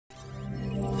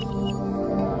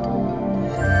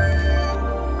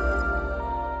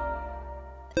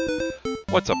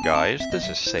What's up guys, this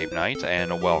is Save Knight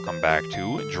and welcome back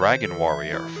to Dragon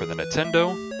Warrior for the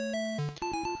Nintendo.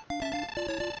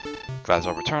 Glad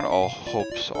to return, all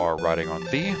hopes are riding on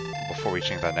thee. Before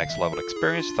reaching that next level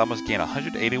experience, thou must gain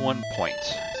 181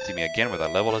 points. See me again where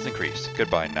that level has increased.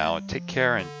 Goodbye now, take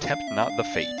care and tempt not the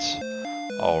fates.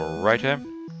 Alrighty.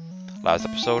 Last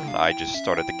episode, I just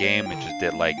started the game and just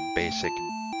did like basic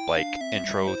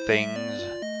intro things.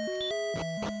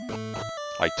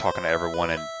 Like talking to everyone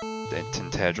in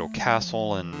Tintagel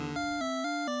Castle and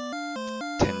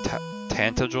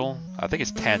Tantagel? I think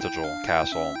it's Tantagel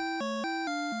Castle.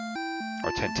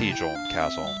 Or Tantagel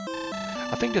Castle.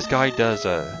 I think this guy does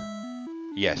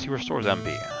yes, he restores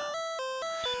MP.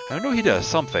 I know he does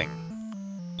something.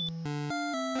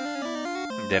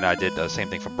 And then I did the same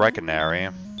thing for Breckenary.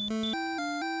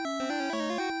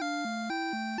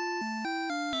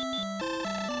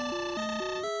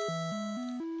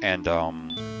 And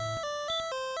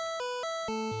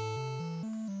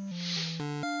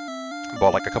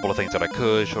bought like a couple of things that I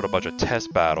could, showed a bunch of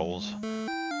test battles,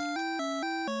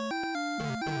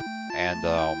 and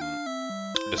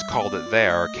just called it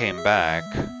there. Came back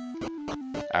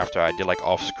after I did like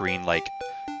off-screen like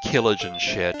killage and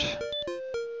shit.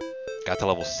 Got to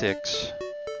level 6.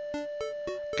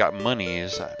 Got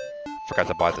monies. I forgot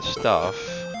to buy the stuff.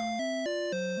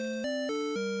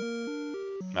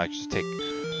 I just take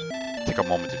a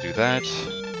moment to do that.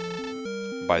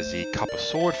 Buy the Copper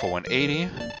Sword for 180.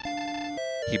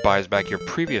 He buys back your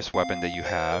previous weapon that you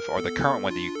have, or the current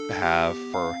one that you have,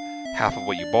 for half of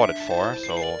what you bought it for,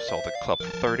 so sell the club for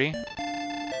 30.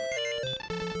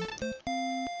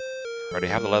 Already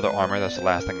have the leather armor, that's the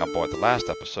last thing I bought the last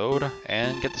episode,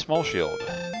 and get the small shield.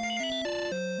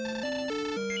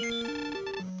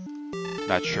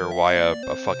 Not sure why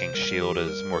a fucking shield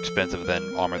is more expensive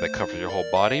than armor that covers your whole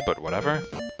body, but whatever.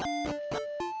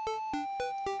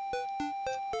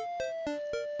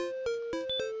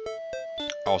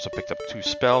 Also picked up 2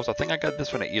 spells. I think I got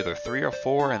this one at either 3 or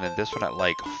 4, and then this one at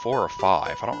like 4 or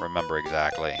 5. I don't remember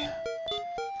exactly.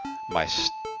 My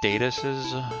status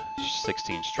is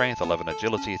 16 strength, 11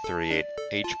 agility, 38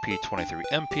 HP, 23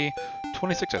 MP,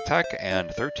 26 attack,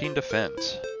 and 13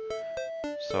 defense.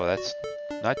 So that's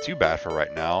not too bad for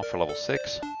right now, for level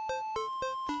 6.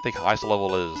 I think highest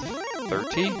level is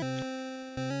 30.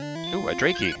 Ooh, a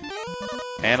Drakey.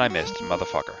 And I missed,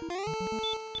 motherfucker.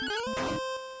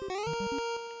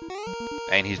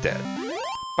 And he's dead.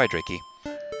 Bye, Drakey.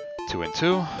 2 and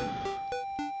 2.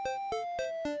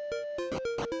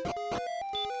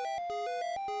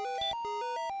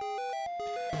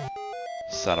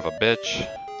 Son of a bitch.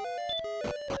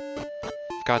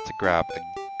 Forgot to grab a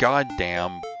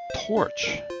goddamn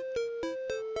torch.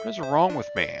 What is wrong with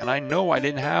me? And I know I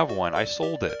didn't have one. I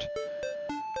sold it.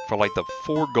 For like the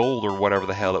 4 gold or whatever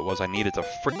the hell it was I needed to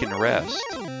frickin' rest.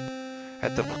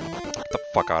 Get the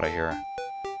fuck out of here.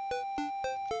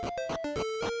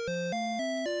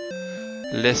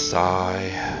 Let's sigh.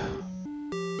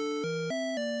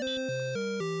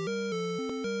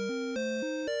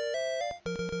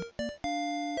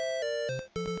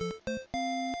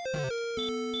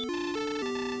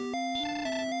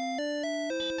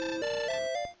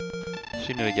 So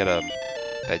you need to get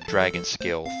that dragon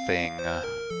skill thing.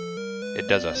 It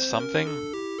does a something.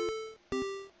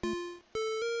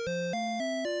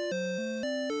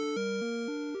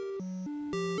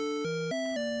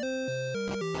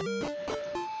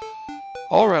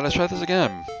 Alright, let's try this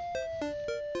again.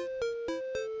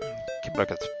 Keep back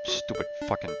that stupid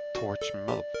fucking torch,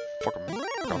 motherfucker.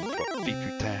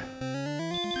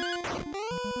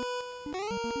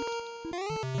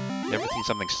 Never seen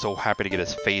something so happy to get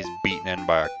his face beaten in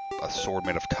by a sword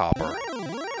made of copper.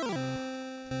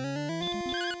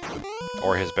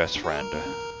 Or his best friend.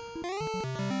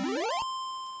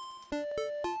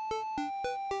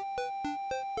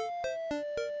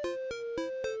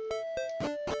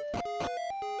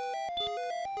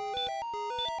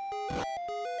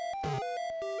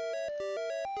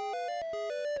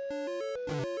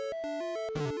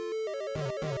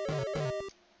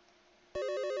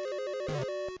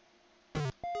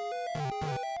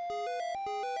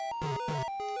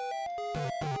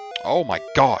 Oh my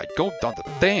god, go down the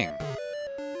thing!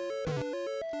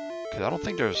 Because I don't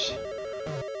think there's...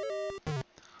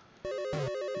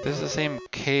 This is the same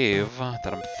cave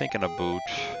that I'm thinking about.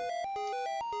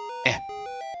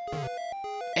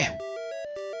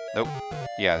 Nope.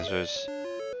 Yeah, there's...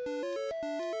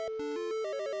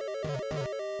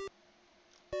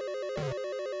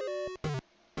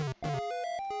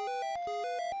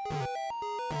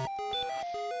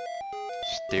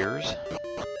 Stairs?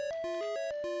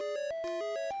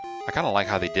 I kind of like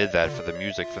how they did that for the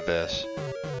music for this.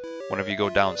 whenever you go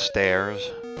downstairs,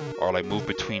 or like move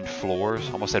between floors.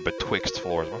 I almost said betwixt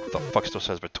floors. What the fuck still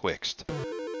says betwixt?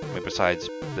 I mean, besides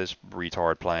this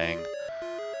retard playing.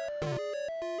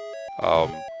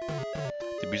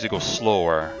 The music goes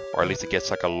slower, or at least it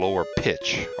gets like a lower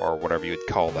pitch, or whatever you'd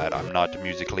call that. I'm not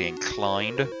musically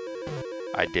inclined.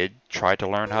 I did try to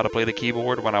learn how to play the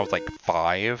keyboard when I was like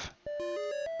 5.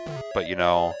 But, you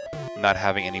know, not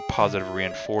having any positive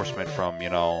reinforcement from, you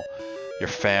know, your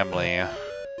family,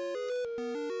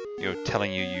 you know,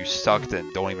 telling you you sucked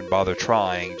and don't even bother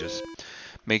trying, just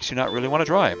makes you not really want to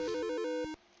try.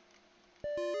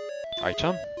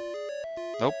 Item?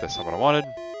 Nope, that's not what I wanted.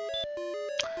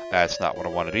 That's not what I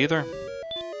wanted either.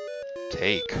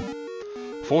 Take.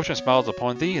 Fortune smiles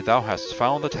upon thee, thou hast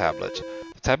found the tablet.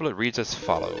 The tablet reads as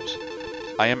follows.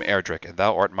 I am Erdrick, and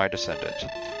thou art my descendant.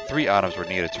 3 items were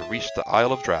needed to reach the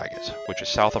Isle of Dragons, which is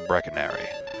south of Breckenary.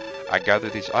 I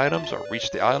gathered these items,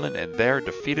 reached the island, and there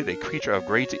defeated a creature of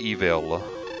great evil.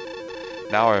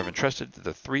 Now I have entrusted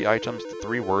the 3 items to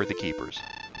 3 worthy keepers.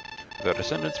 The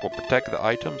descendants will protect the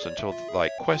items until thy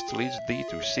quest leads thee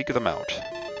to seek them out.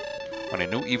 When a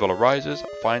new evil arises,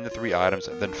 find the 3 items,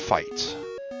 and then fight.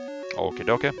 Okie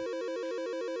dokie.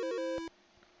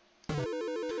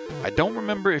 I don't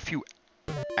remember if you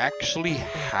actually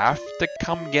have to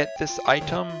come get this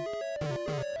item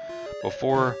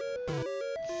before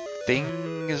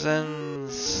things and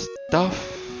stuff.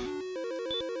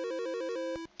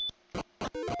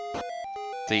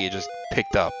 See, it just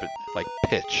picked up, like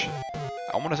pitch.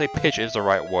 I want to say pitch is the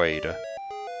right way to...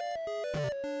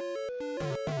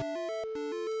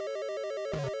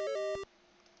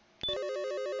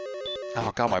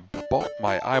 Oh god,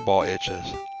 my eyeball itches.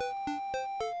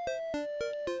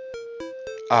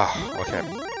 Ah, okay.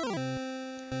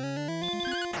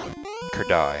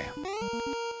 Kerdai.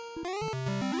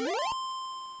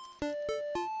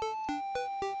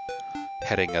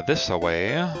 Heading this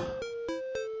way.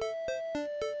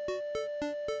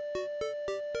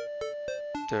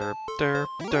 Derp, derp,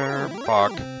 derp.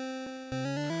 Fuck.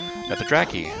 Got the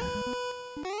Draki.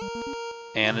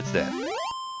 And it's dead.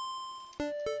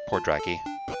 Poor Draki.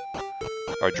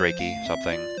 Or Drakey,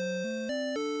 something.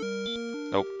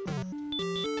 Nope.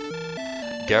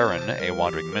 Garin, a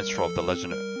wandering minstrel of the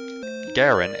legend.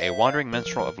 Garin, a wandering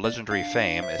minstrel of legendary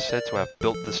fame, is said to have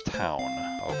built this town.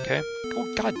 Okay.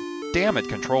 Oh god damn it,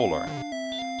 controller.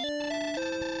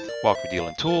 Welcome to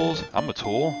dealing tools. I'm a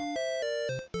tool.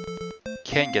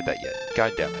 Can't get that yet.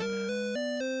 God damn it.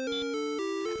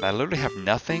 And I literally have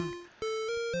nothing.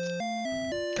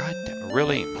 God damn it.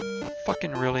 Really?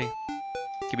 Fucking really?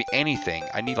 Give me anything.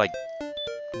 I need like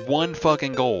 1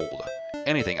 fucking gold.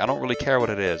 Anything. I don't really care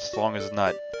what it is, as long as it's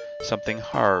not something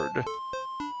hard.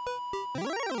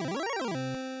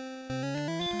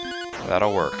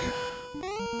 That'll work.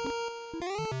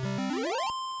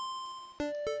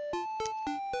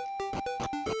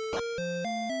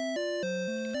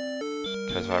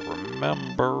 Because I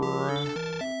remember...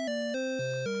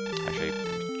 Actually,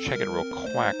 check it real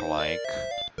quack-like.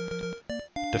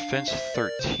 Defense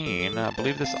 13. I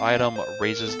believe this item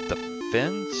raises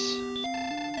defense?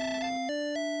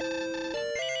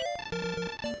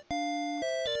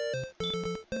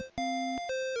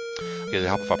 Okay, it'll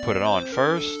help if I put it on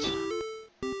first.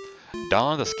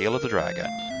 Don the Scale of the Dragon.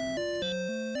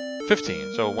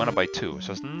 15, so it went up by 2.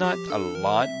 So it's not a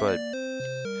lot, but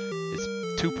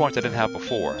it's 2 points I didn't have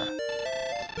before.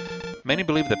 Many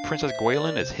believe that Princess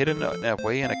Gwaelin is hidden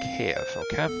away in a cave,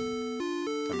 okay?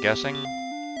 I'm guessing.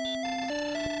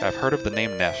 I've heard of the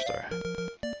name Nestor.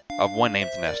 Of one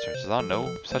named Nestor. Does thou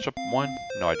know such a one?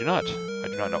 No, I do not. I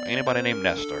do not know anybody named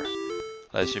Nestor.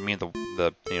 Unless you mean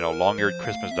the you know, long-eared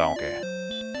Christmas donkey.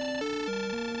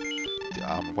 The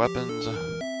armed weapons.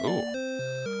 Ooh.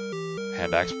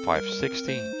 Hand axe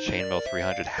 560. Chainmail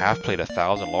 300. Half plate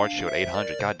 1000. Large shield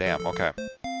 800. God damn. Okay.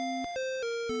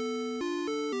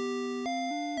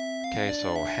 Okay,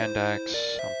 so hand axe.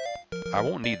 I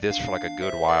won't need this for like a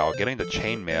good while. Getting the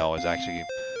chainmail is actually a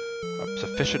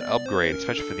sufficient upgrade,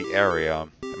 especially for the area.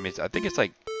 I mean, I think it's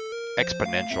like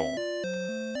exponential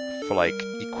for like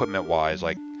equipment-wise.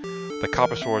 Like the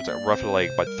copper swords are roughly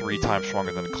like about 3 times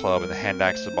stronger than the club, and the hand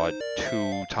axe is about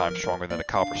 2 times stronger than the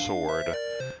copper sword.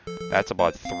 That's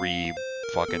about 3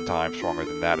 fucking times stronger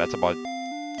than that. That's about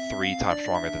 3 times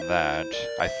stronger than that,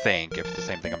 I think, if it's the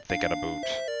same thing I'm thinking about.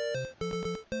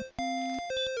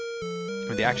 I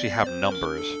mean, they actually have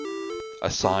numbers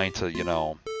assigned to, you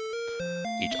know,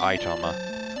 each item.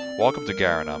 Welcome to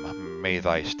Garinham. May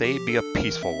thy stay be a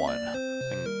peaceful one.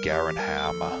 And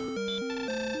Garinham.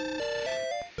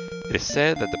 It is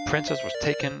said that the princess was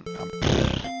taken...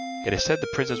 it is said the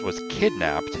princess was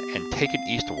kidnapped and taken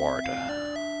eastward.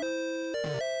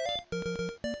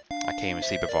 Can't even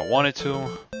sleep if I wanted to.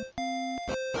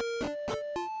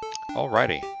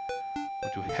 Alrighty.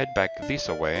 Would you head back this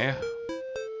way?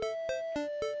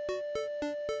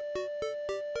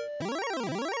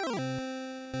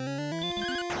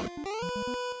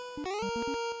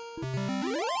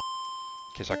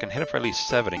 Okay, so I can hit it for at least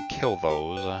 7 and kill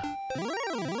those.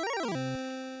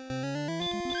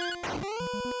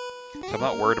 So I'm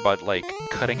not worried about, like,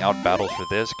 cutting out battles for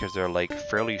this, because they're, like,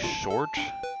 fairly short.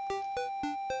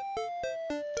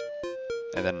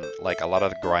 And then, like, a lot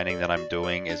of the grinding that I'm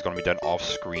doing is going to be done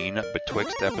off-screen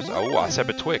betwixt episodes. Oh, I said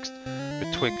betwixt.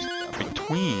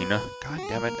 Between, god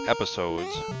damn it, episodes.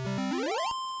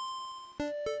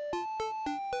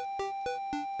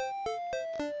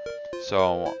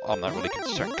 So, I'm not really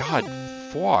concerned. God,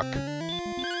 fuck.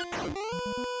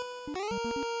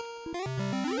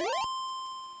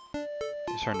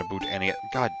 He's starting to boot any...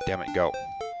 God damn it, go.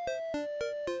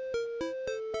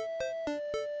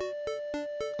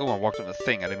 Oh, I walked on the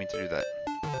thing. I didn't mean to do that.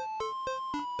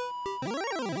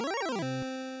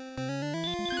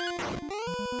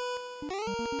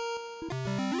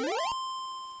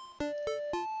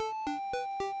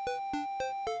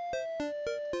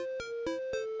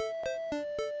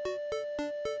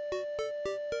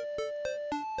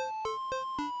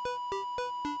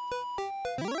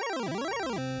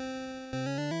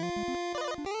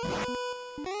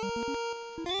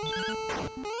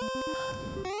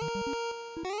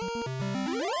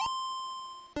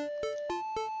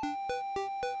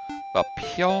 Up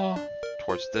here,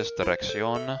 towards this direction.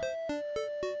 I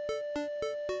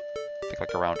think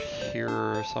like around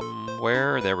here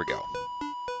somewhere. There we go.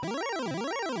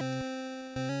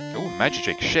 Ooh,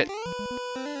 magic, shit.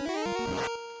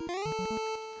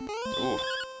 Ooh,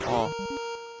 oh.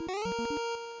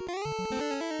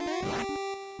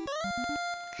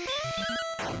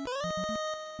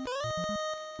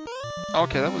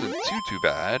 Okay, that wasn't too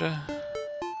bad.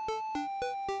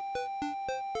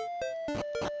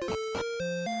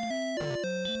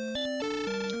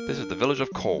 This is the village of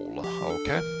Cole.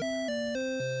 Okay.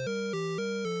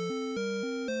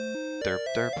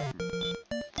 Derp.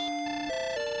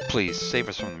 Please save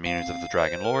us from the meanings of the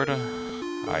Dragon Lord.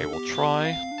 I will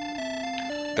try.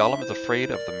 Gollum is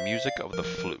afraid of the music of the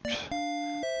flute.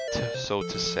 So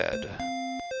 'tis said.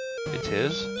 It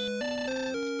is.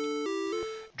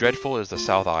 Dreadful is the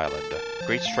South Island.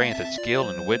 Great strength and skill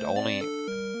and wit only...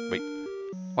 Wait.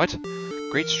 What?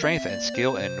 Great strength and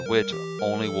skill and wit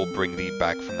only will bring thee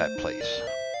back from that place.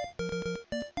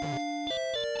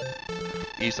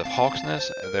 East of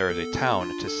Hawksness, there is a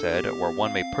town, 'tis said, where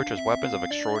one may purchase weapons of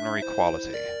extraordinary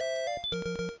quality.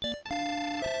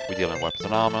 We deal in weapons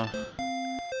and armor.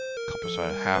 Compass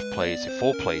half plates,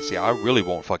 full plates. Yeah, I really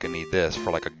won't fucking need this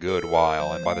for like a good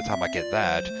while, and by the time I get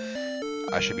that,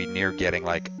 I should be near getting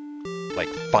like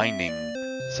finding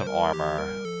some armor.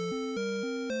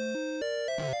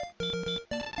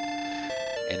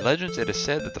 In legends, it is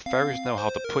said that the fairies know how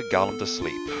to put Gollum to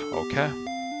sleep. Okay.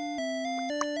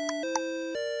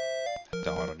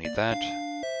 No, I don't need that.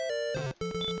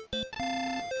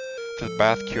 Fifth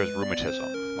bath cures rheumatism.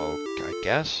 Okay, I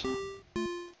guess. So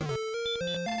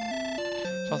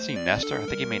I don't see Nestor. I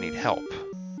think he may need help.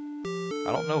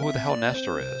 I don't know who the hell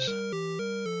Nestor is.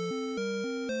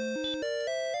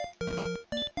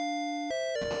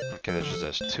 Okay, there's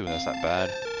just this too. That's not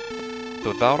bad.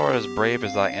 Though thou art as brave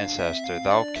as thy ancestor,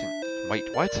 thou can... Wait,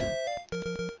 what?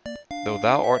 Though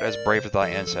thou art as brave as thy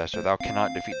ancestor, thou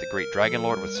cannot defeat the great Dragon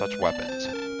Lord with such weapons.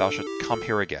 Thou should come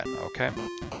here again, okay?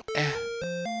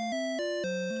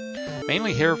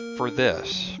 Mainly here for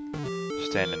this.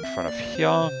 Stand in front of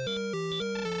here.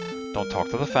 Don't talk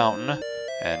to the fountain.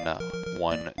 And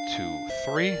 1, 2,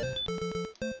 3.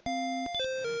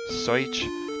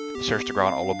 Search the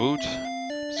ground all about.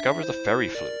 Discovers the fairy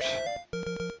flute.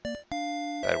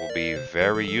 That will be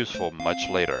very useful much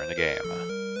later in the game.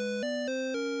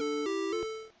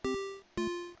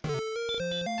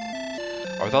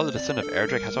 Art thou the descendant of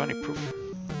Erdrick? Has thou any proof?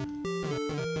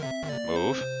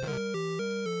 Move.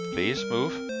 Please,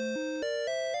 move.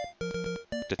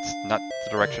 That's not the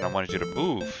direction I wanted you to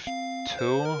move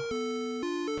to.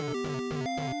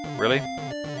 Really?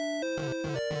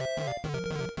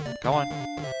 Come on.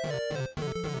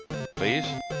 Please?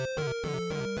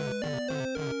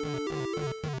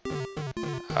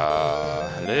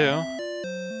 Hello?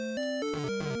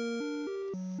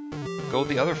 Go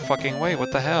the other fucking way,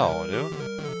 what the hell, dude?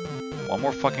 One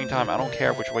more fucking time, I don't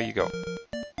care which way you go.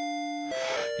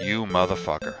 You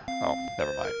motherfucker. Oh,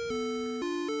 never mind.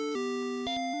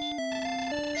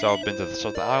 So I've been to the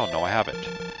South Isle? No, I haven't.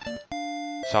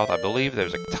 South, I believe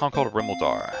there's a town called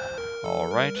Rimmildar.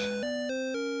 Alright.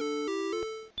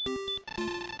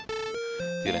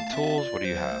 Dealing tools, what do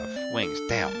you have? Wings,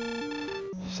 damn.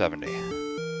 70.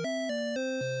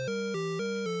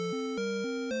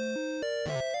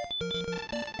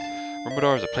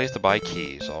 Rumidor is a place to buy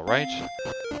keys, alright.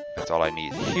 That's all I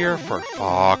need here for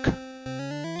fuck.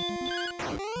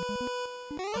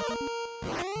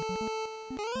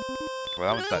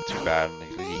 Well, that one's not too bad.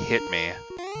 He hit me.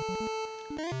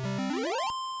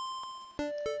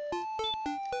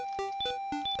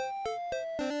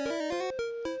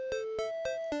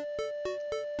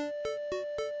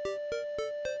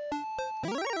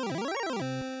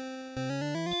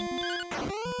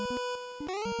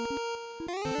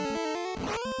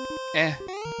 Eh.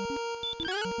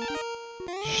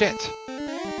 Shit.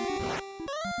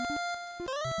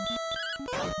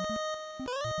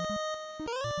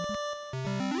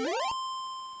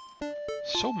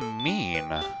 So mean.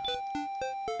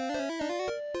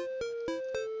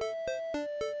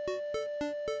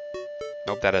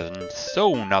 Nope, that is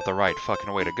so not the right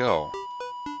fucking way to go.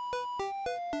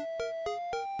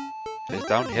 It is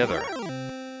down hither.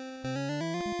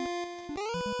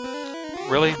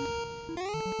 Really?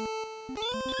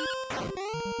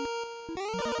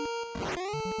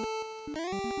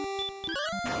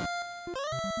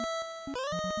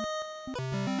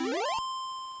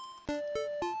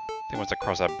 I think once I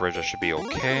cross that bridge I should be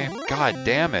okay. God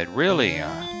damn it, really?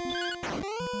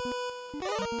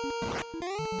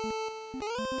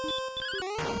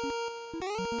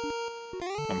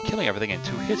 I'm killing everything in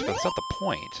 2 hits, but that's not the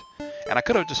point. And I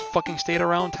could have just fucking stayed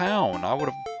around town. I would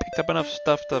have picked up enough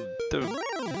stuff to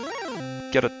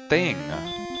get a thing.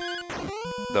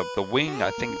 The wing,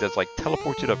 I think, does like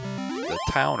teleport you to the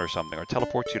town or something, or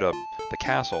teleport you to the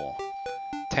castle.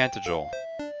 Tantagel.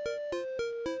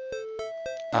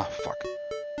 Ah, fuck.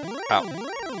 Ow.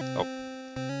 Oh.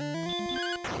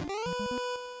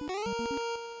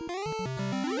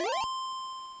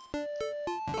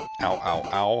 Ow, ow,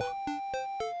 ow.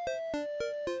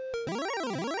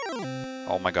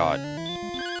 Oh my god.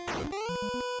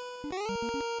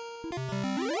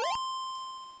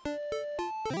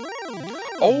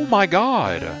 Oh my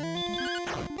god!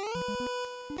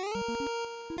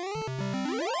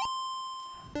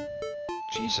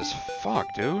 Jesus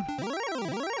fuck, dude.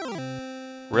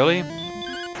 Really?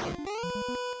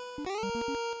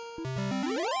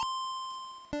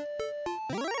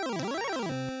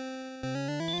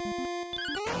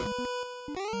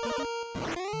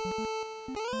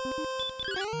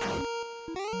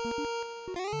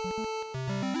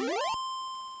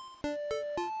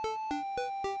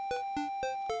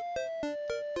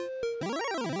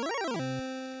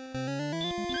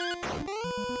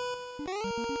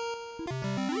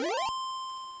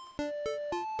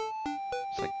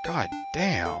 It's like, god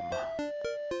damn.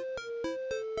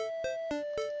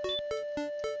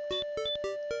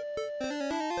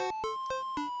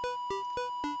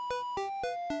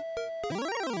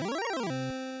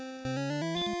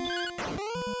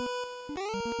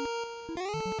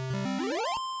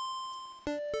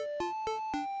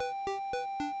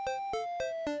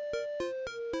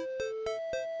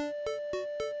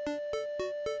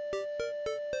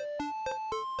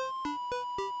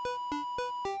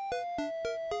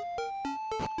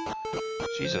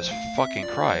 Jesus fucking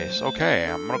Christ. Okay,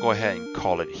 I'm gonna go ahead and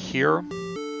call it here.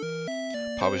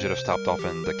 Probably should have stopped off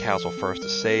in the castle first to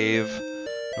save.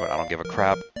 But I don't give a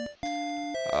crap.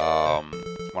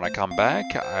 When I come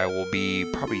back, I will be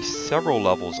probably several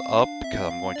levels up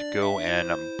because I'm going to go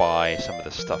and buy some of the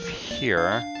stuff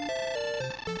here.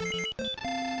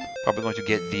 Probably going to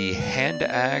get the hand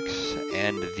axe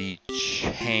and the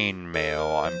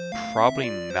chainmail. I'm probably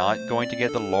not going to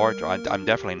get the large. I'm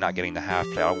definitely not getting the half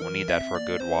plate. I won't need that for a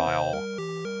good while.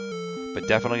 But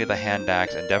definitely the hand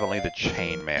axe and definitely the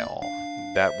chainmail.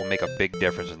 That will make a big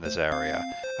difference in this area.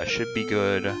 I should be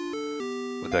good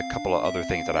with a couple of other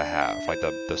things that I have. Like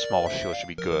the small shield should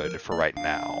be good for right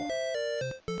now.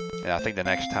 And I think the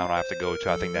next town I have to go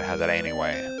to, I think that has that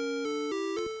anyway.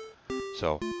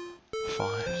 So,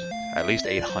 5, at least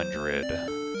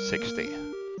 860.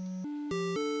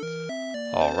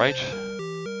 Alright.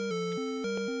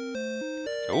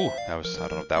 Ooh, that was, I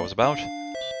don't know what that was about.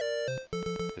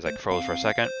 It's like froze for a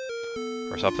second,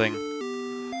 or something.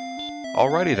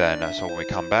 Alrighty then, so when we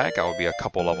come back, I will be a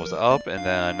couple levels up, and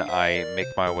then I make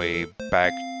my way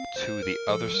back to the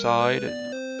other side,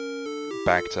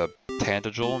 back to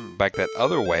Tantagel, back that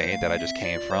other way that I just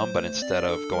came from, but instead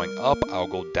of going up, I'll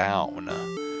go down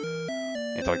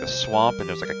into like the swamp, and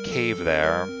there's like a cave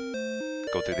there.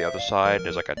 Go through the other side,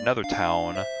 there's like another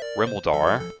town,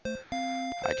 Rimeldar.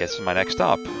 I guess is my next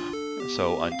stop.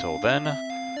 So until then,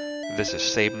 this is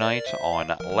Save Night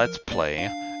on Let's Play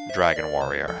Dragon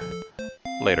Warrior.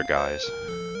 Later, guys.